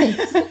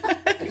mistakes.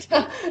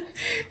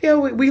 Yeah,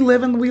 we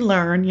live and we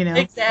learn,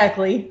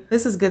 Exactly.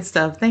 This is good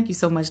stuff. Thank you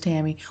so much,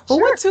 Tammy. Well,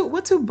 Sure.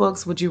 what two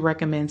books would you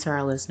recommend to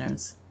our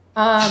listeners?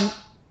 Um,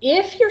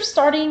 if you're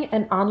starting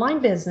an online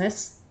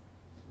business,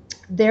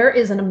 there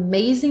is an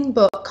amazing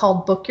book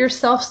called Book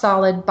Yourself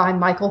Solid by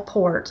Michael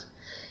Port.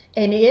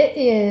 And it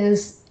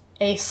is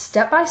a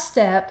step by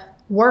step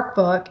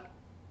workbook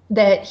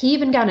that he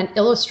even got an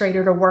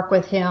illustrator to work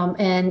with him.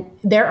 And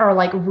there are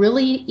like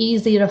really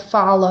easy to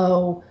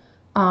follow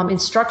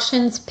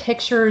instructions,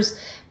 pictures,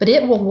 but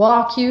it will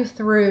walk you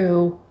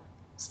through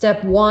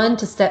step 1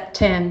 to step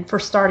 10 for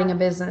starting a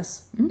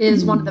business. It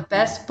is one of the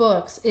best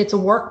books. It's a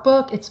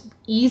workbook. It's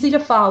easy to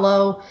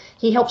follow.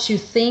 He helps you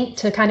think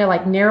to kind of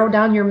like narrow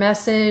down your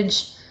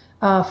message,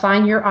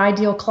 find your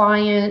ideal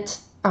client,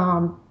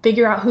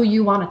 figure out who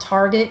you want to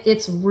target.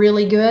 It's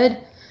really good.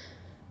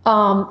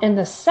 And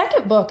the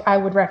second book I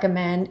would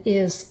recommend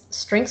is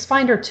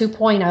StrengthsFinder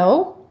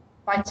 2.0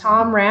 by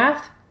Tom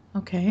Rath,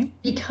 Okay.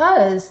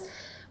 because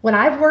when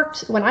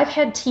I've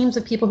had teams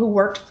of people who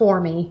worked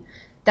for me,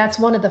 that's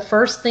one of the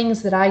first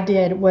things that I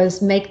did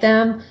was make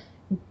them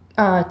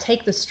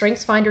take the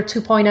StrengthsFinder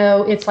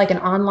 2.0. It's like an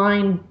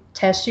online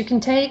test you can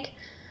take,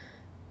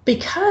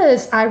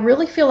 because I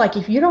really feel like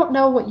if you don't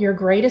know what your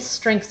greatest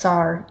strengths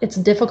are, it's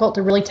difficult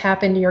to really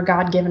tap into your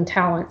God-given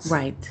talents.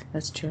 Right.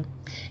 That's true.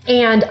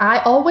 And I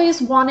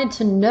always wanted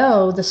to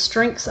know the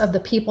strengths of the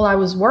people I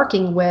was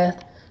working with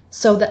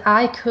so that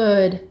I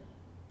could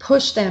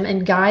push them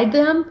and guide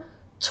them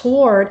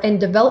toward and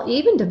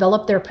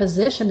develop their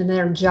position and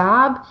their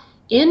job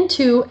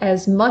into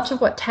as much of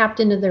what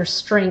tapped into their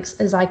strengths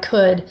as I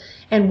could.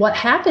 And what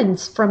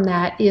happens from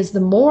that is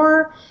the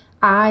more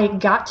I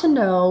got to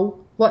know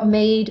what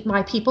made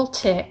my people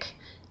tick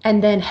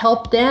and then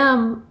help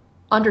them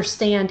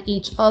understand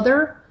each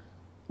other,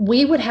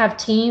 we would have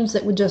teams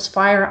that would just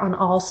fire on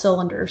all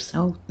cylinders.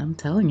 Oh, I'm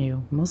telling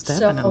you, most So,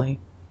 definitely.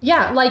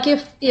 yeah, like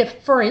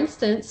if for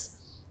instance,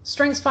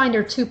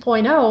 StrengthsFinder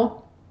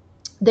 2.0,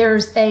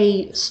 there's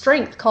a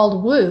strength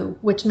called woo,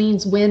 which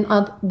means win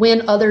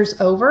others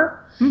over.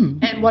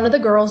 And one of the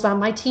girls on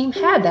my team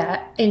had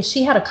that, and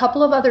she had a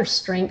couple of other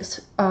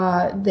strengths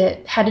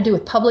that had to do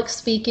with public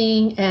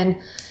speaking, and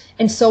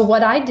so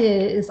what I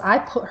did is I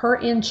put her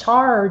in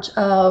charge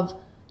of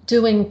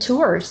doing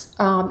tours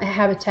at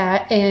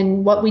Habitat.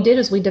 And what we did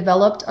is we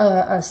developed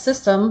a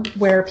system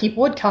where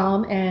people would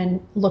come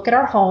and look at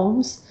our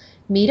homes,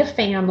 meet a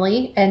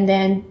family, and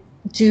then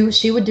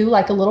she would do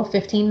like a little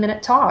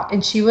 15-minute talk.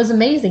 And she was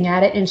amazing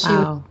at it. And she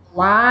Wow. was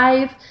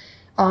live.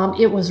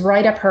 It was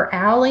right up her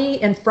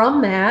alley. And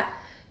from that,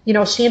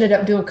 she ended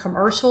up doing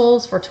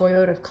commercials for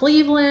Toyota of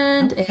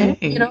Cleveland. Okay.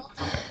 And,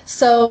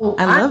 so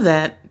I love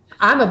that.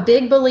 I'm a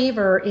big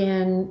believer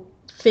in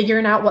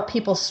figuring out what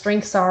people's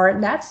strengths are.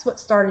 And that's what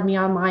started me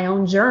on my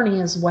own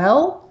journey as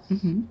well.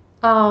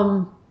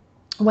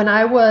 When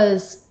I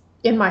was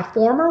in my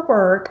former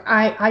work,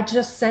 I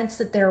just sensed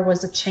that there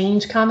was a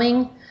change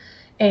coming.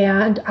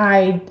 And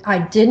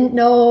I didn't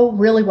know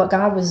really what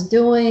God was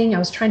doing. I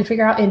was trying to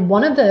figure out. And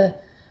one of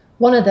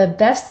the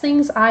best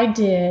things I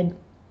did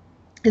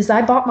is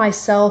I bought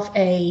myself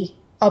a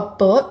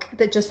book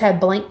that just had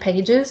blank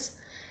pages.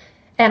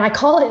 And I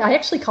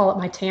actually call it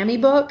my Tammy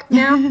book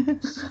now.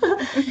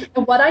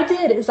 And what I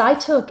did is I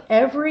took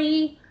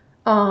every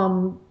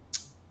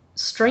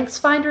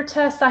StrengthsFinder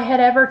test I had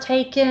ever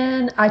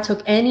taken. I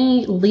took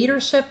any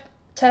leadership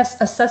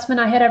test assessment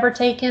I had ever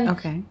taken.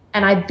 Okay.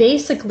 And I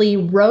basically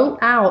wrote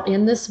out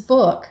in this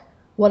book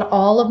what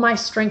all of my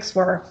strengths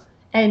were.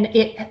 And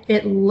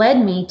it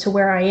led me to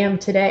where I am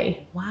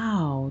today.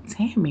 Wow,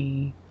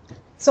 Tammy.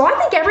 So I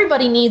think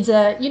everybody you need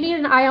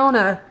an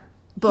Ioana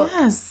book.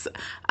 Yes,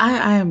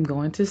 I am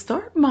going to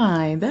start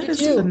mine. That is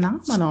do.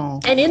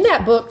 phenomenal. And in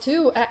that book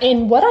too,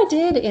 and what I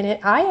did in it,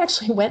 I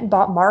actually went and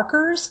bought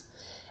markers,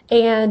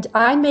 and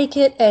I make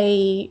it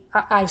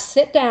I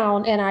sit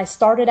down and I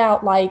started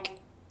out like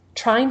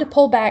trying to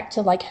pull back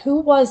to like, who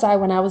was I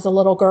when I was a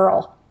little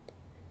girl?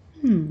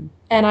 And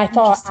I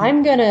thought,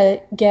 I'm gonna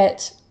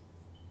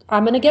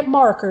get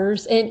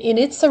markers, and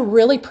it's a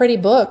really pretty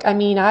book. I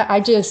mean, I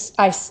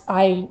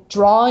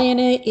draw in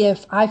it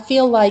if I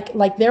feel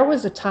like there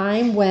was a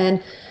time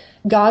when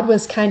God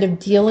was kind of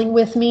dealing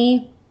with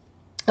me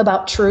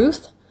about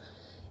truth.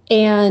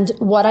 And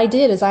what I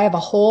did is I have a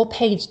whole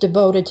page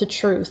devoted to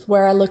truth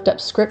where I looked up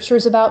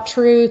scriptures about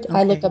truth. Okay.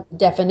 I looked up the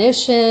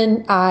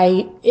definition.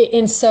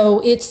 And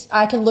so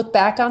I can look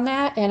back on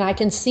that and I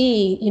can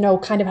see,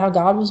 kind of how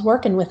God was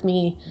working with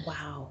me.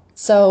 Wow.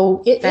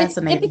 So it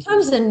Fascinating.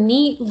 becomes a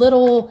neat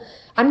little,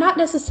 I'm not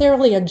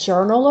necessarily a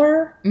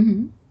journaler,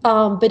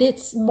 but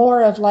it's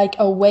more of like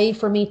a way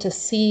for me to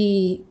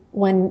see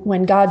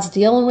when God's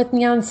dealing with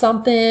me on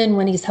something,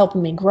 when he's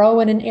helping me grow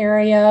in an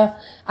area.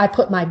 I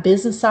put my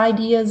business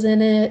ideas in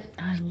it.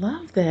 I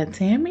love that,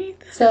 Tammy.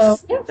 Yeah.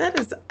 That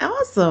is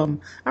awesome.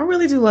 I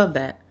really do love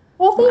that.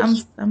 Well, thank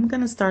you. I'm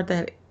going to start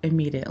that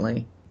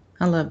immediately.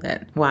 I love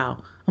that.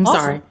 Wow. I'm Awesome.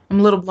 sorry.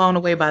 I'm a little blown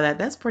away by that.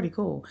 That's pretty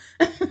cool.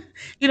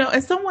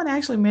 And someone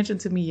actually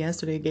mentioned to me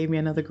yesterday, gave me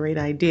another great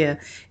idea,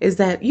 is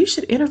that you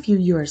should interview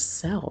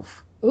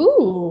yourself.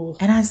 Ooh,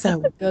 And I that's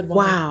said, a good one.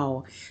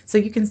 wow. So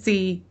you can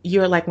see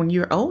you're like when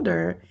you're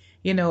older,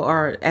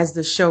 or as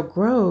the show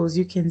grows,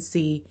 you can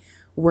see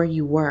where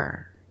you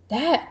were.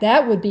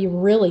 That would be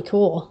really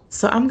cool.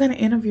 So I'm going to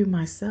interview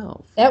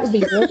myself. That would be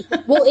really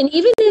well. And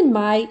even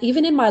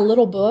in my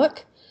little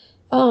book,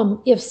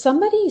 if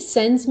somebody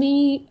sends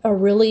me a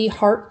really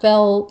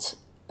heartfelt,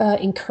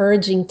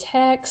 encouraging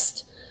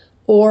text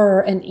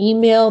or an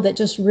email that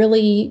just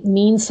really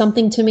means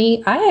something to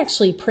me, I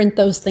actually print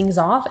those things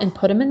off and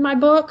put them in my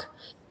book.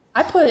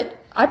 I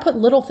put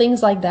little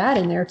things like that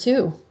in there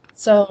too.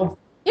 So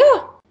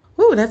yeah.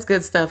 Ooh, that's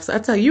good stuff. So I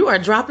tell you, you are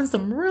dropping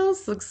some real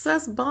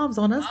success bombs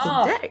on us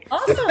Ah, today.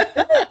 awesome.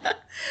 Good.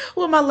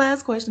 Well, my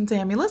last question,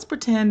 Tammy, let's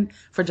pretend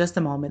for just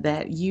a moment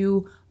that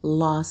you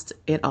lost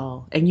it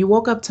all and you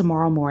woke up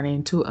tomorrow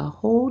morning to a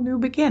whole new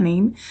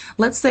beginning.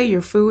 Let's say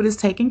your food is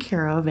taken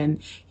care of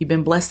and you've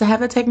been blessed to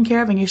have it taken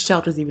care of and your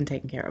shelter's even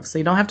taken care of. So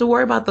you don't have to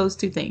worry about those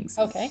two things.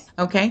 Okay.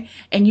 Okay.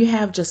 And you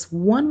have just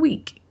 1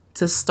 week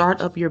to start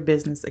up your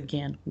business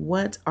again.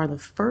 What are the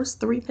first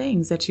three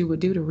things that you would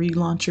do to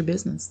relaunch your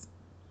business?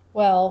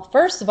 Well,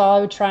 first of all,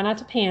 I would try not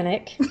to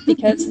panic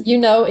because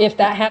if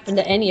that happened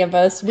to any of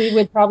us, we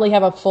would probably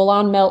have a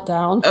full-on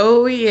meltdown.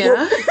 Oh,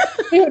 yeah.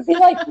 We would be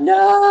like,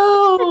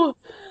 no.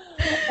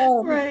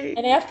 Right.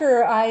 And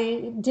after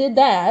I did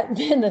that,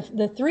 then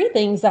the three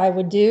things I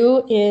would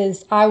do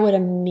is I would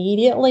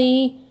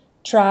immediately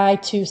try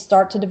to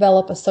start to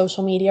develop a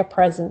social media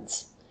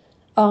presence.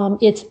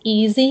 It's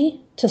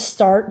easy to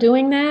start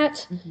doing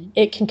that. Mhm.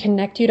 It can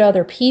connect you to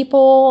other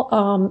people,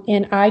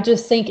 and I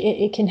just think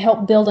it can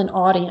help build an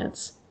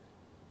audience.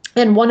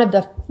 And one of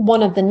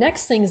the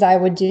next things I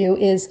would do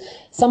is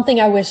something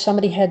I wish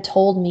somebody had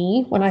told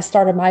me when I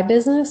started my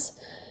business,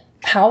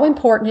 how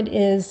important it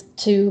is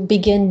to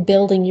begin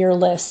building your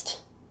list.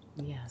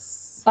 Yes.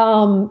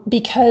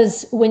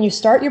 Because when you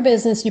start your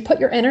business, you put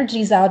your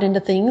energies out into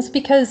things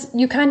because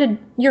you're kind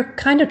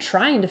of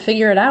trying to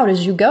figure it out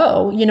as you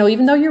go.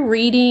 Even though you're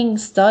reading,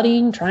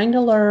 studying, trying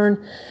to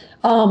learn,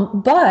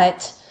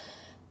 but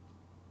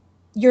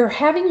you're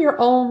having your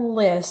own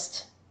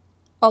list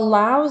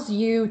allows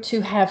you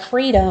to have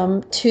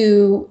freedom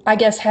to, I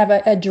guess, have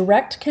a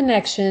direct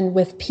connection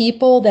with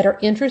people that are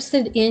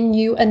interested in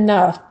you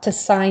enough to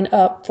sign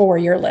up for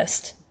your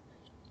list.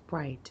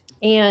 Right.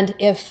 And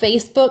if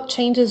Facebook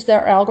changes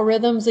their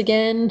algorithms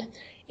again,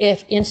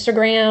 if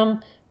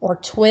Instagram or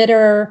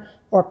Twitter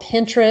or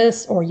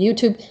Pinterest or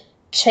YouTube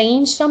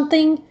change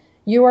something,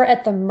 you are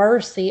at the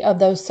mercy of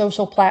those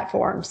social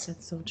platforms.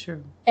 That's so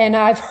true. And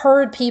I've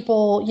heard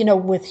people,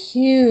 with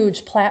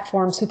huge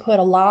platforms who put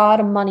a lot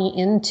of money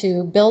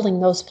into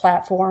building those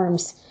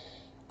platforms,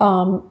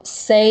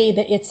 say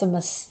that it's a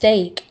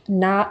mistake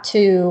not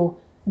to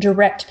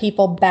direct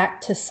people back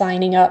to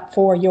signing up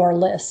for your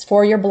list,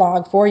 for your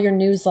blog, for your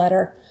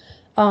newsletter.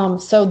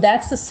 So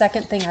that's the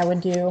second thing I would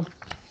do.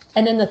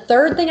 And then the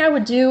third thing I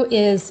would do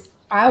is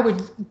I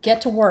would get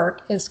to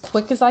work as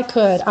quick as I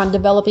could on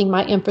developing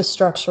my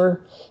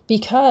infrastructure,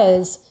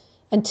 because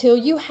until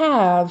you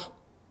have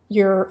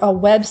a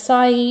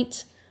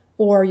website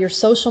or your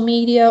social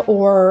media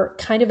or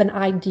kind of an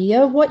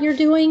idea of what you're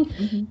doing,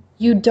 Mhm.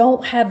 you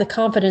don't have the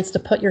confidence to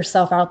put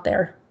yourself out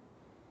there.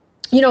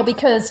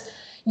 Because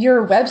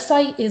your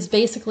website is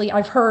basically,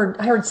 I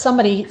heard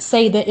somebody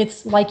say that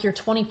it's like your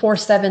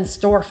 24/7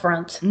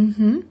 storefront.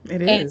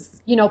 It And,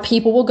 is.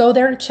 people will go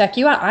there to check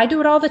you out. I do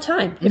it all the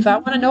time. If I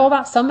Mhm. want to know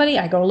about somebody,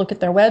 I go look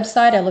at their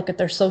website, I look at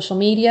their social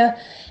media.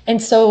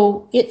 And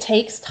so it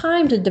takes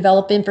time to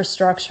develop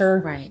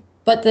infrastructure. Right.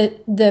 But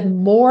the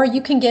more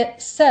you can get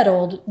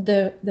settled,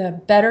 the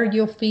better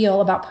you'll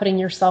feel about putting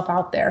yourself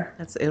out there.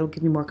 It'll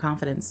give you more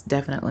confidence,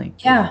 definitely.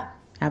 Yeah.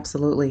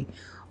 Absolutely.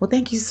 Well,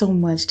 thank you so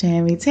much,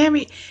 Tammy.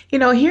 Tammy,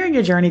 hearing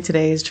your journey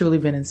today has truly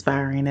been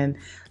inspiring. And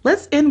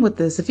let's end with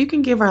this. If you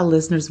can give our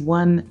listeners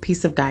one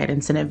piece of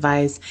guidance and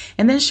advice,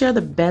 and then share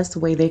the best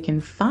way they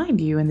can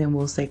find you, and then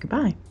we'll say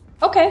goodbye.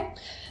 Okay.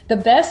 The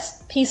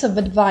best piece of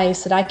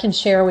advice that I can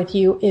share with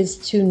you is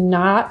to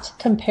not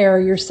compare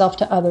yourself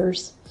to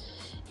others.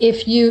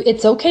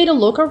 It's okay to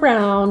look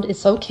around,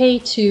 it's okay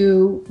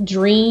to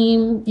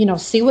dream,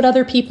 see what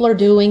other people are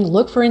doing,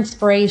 look for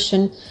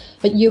inspiration,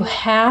 but you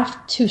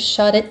have to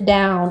shut it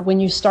down when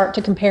you start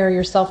to compare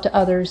yourself to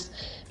others,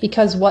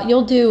 because what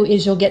you'll do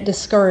is you'll get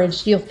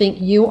discouraged. You'll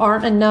think you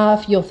aren't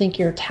enough, you'll think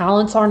your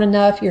talents aren't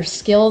enough, your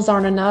skills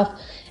aren't enough,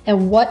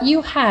 and what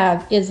you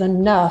have is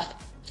enough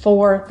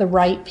for the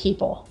right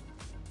people.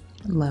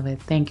 Love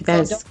it. Thank you.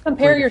 So don't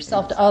compare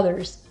yourself to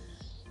others.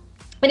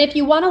 And if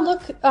you want to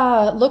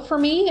look for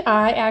me,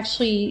 I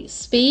actually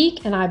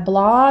speak and I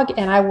blog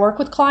and I work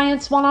with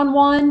clients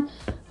one-on-one.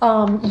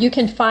 You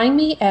can find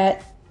me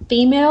at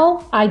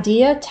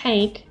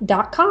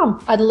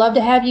femaleideatank.com. I'd love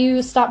to have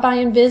you stop by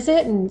and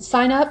visit and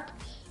sign up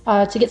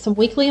to get some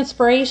weekly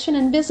inspiration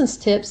and business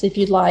tips if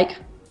you'd like.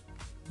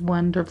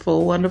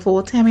 Wonderful, wonderful.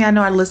 Well, Tammy, I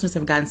know our listeners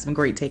have gotten some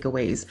great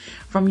takeaways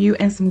from you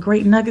and some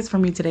great nuggets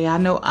from you today. I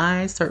know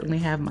I certainly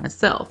have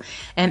myself.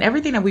 And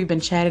everything that we've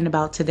been chatting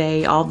about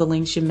today, all the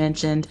links you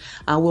mentioned,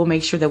 we'll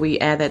make sure that we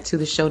add that to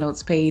the show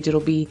notes page. It'll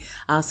be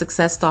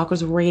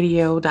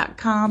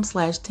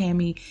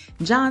successstalkersradio.com/Tammy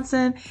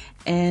Johnson.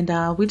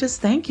 And we just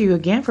thank you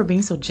again for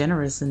being so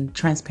generous and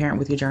transparent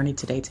with your journey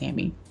today,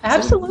 Tammy.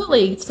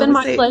 Absolutely. It's been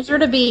my pleasure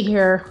to be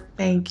here.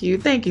 Thank you.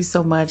 Thank you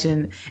so much.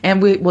 And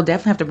we'll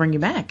definitely have to bring you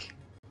back.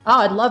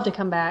 Oh, I'd love to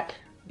come back.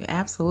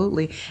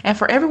 Absolutely. And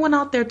for everyone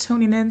out there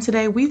tuning in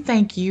today, we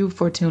thank you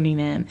for tuning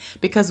in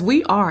because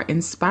we are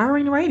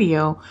inspiring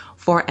radio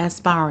for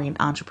aspiring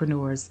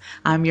entrepreneurs.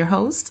 I'm your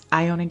host,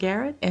 Ioana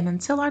Garrett. And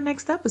until our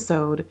next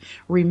episode,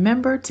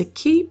 remember to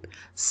keep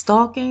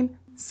stalking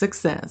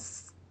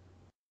success.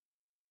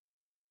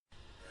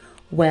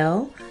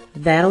 Well,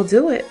 that'll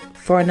do it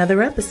for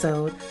another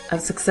episode of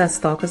Success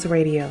Stalkers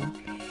Radio.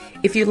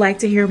 If you'd like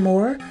to hear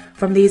more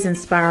from these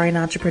inspiring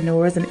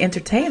entrepreneurs and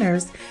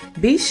entertainers,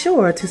 be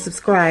sure to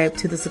subscribe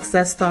to the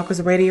Success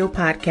Stalkers Radio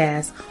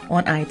podcast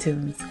on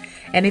iTunes.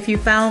 And if you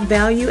found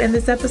value in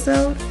this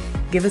episode,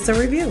 give us a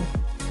review,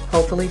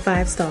 hopefully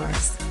 5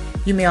 stars.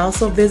 You may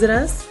also visit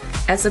us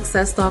at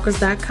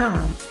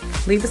successstalkers.com.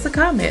 Leave us a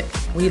comment.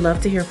 We'd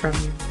love to hear from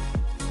you.